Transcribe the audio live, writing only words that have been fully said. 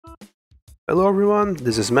Hello everyone,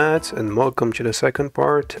 this is Matt, and welcome to the second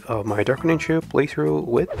part of my Darkening playthrough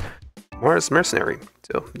with Mars Mercenary.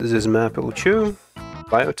 So, this is map 2,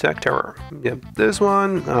 Biotech Terror. Yep, this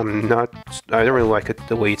one, I don't really like it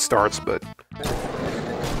the way it starts, but...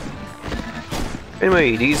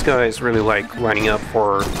 Anyway, these guys really like lining up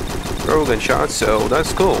for rogue and shots, so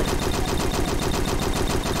that's cool.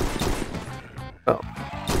 Oh.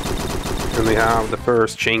 And we have the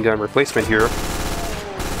first chain gun replacement here.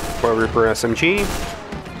 Power per SMG.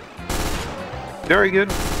 Very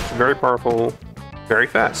good, very powerful, very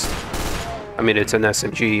fast. I mean, it's an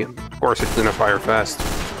SMG, of course it's gonna fire fast.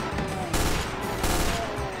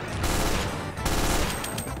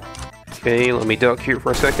 Okay, let me duck here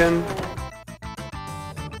for a second.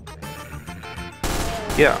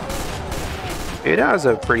 Yeah, it has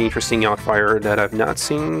a pretty interesting outfire that I've not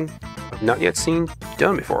yet seen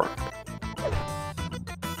done before.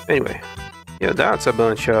 Anyway. Yeah, that's a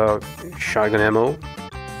bunch of shotgun ammo.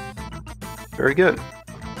 Very good.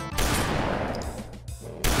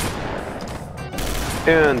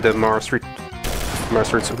 And the Mars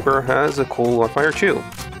Mercenary has a cool fire too.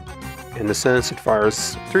 In the sense, it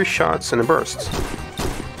fires 3 shots in a burst.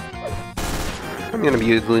 I'm gonna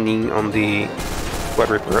be leaning on the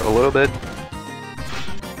Blood Ripper a little bit.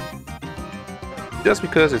 Just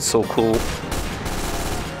because it's so cool.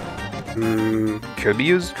 Could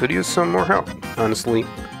use some more help, honestly.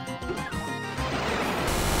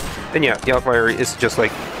 And yeah, the outfire is just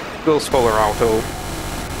like goes fuller auto.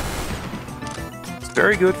 It's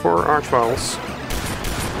very good for archviles.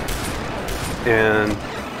 And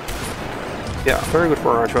yeah, very good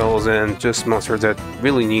for archviles and just monsters that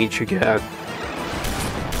really need to get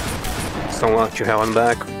some luck to hell and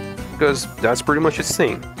back, because that's pretty much its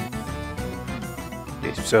thing.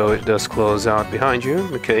 Okay, so it does close out behind you,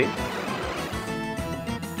 okay.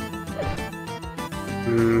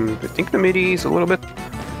 I think the MIDI is a little bit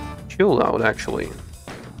chilled out, actually.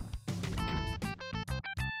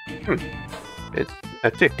 It's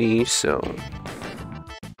at 50, so...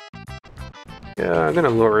 Yeah, I'm gonna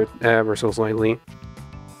lower it ever so slightly.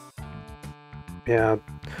 Yeah.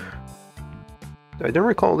 I don't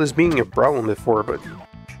recall this being a problem before, but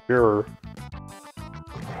sure.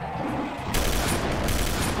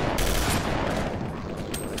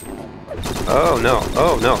 Oh no,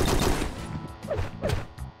 oh no.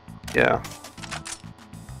 Yeah.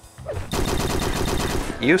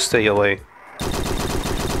 You stay away.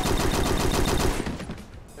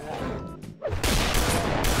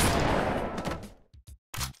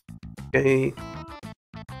 Okay.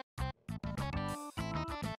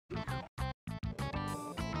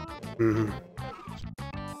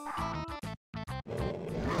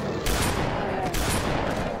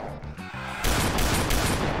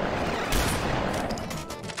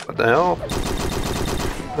 What the hell?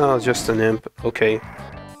 Oh, just an imp. Okay.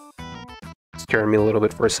 Scared me a little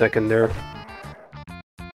bit for a second there.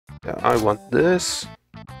 Yeah, I want this.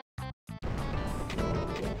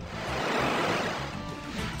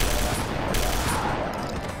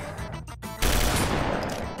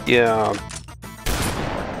 Yeah.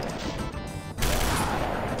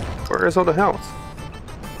 Where is all the health?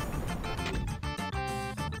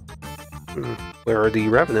 Where are the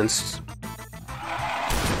revenants?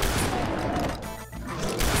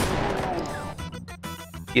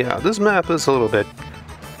 Yeah, this map is a little bit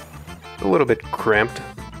cramped.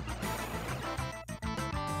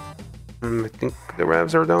 I think the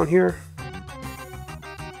Ravs are down here.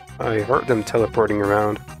 I heard them teleporting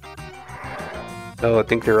around. Oh, I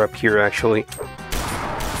think they're up here actually.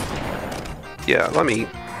 Yeah, let me...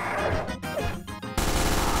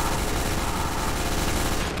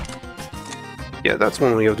 Yeah, that's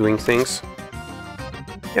one way of doing things.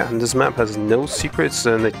 Yeah, and this map has no secrets,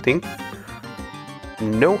 and I think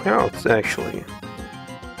no health, actually.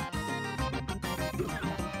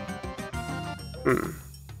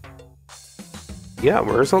 Yeah,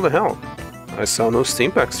 where's all the health? I saw no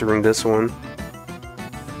steam packs during this one.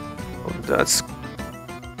 Oh, that's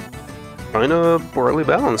kinda poorly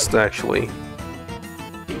balanced, actually.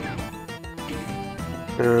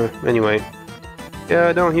 Anyway.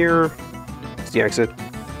 Yeah, down here is the exit.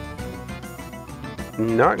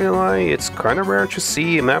 Not gonna lie, it's kind of rare to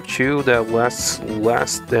see a map 2 that lasts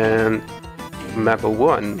less than map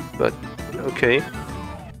 1, but okay.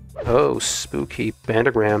 Oh, spooky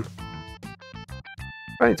pentagram.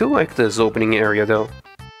 I do like this opening area though.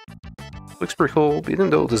 Looks pretty cool, even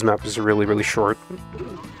though this map is really short.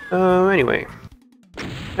 Anyway.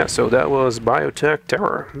 Yeah, so that was Biotech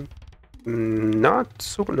Terror.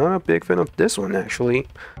 Not a big fan of this one actually.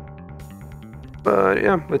 But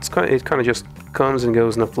yeah, it kind of just comes and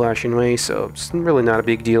goes in a flashing way, so it's really not a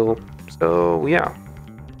big deal. It's So yeah,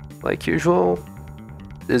 like usual,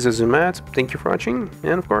 this is Matt. Thank you for watching,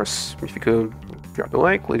 and of course, if you could drop a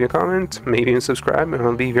like, leave a comment, maybe even subscribe, and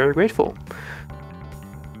I'll be very grateful.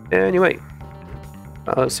 Anyway,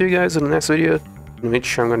 I'll see you guys in the next video, in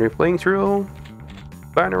which I'm going to be playing through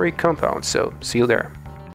Binary Compound, so see you there.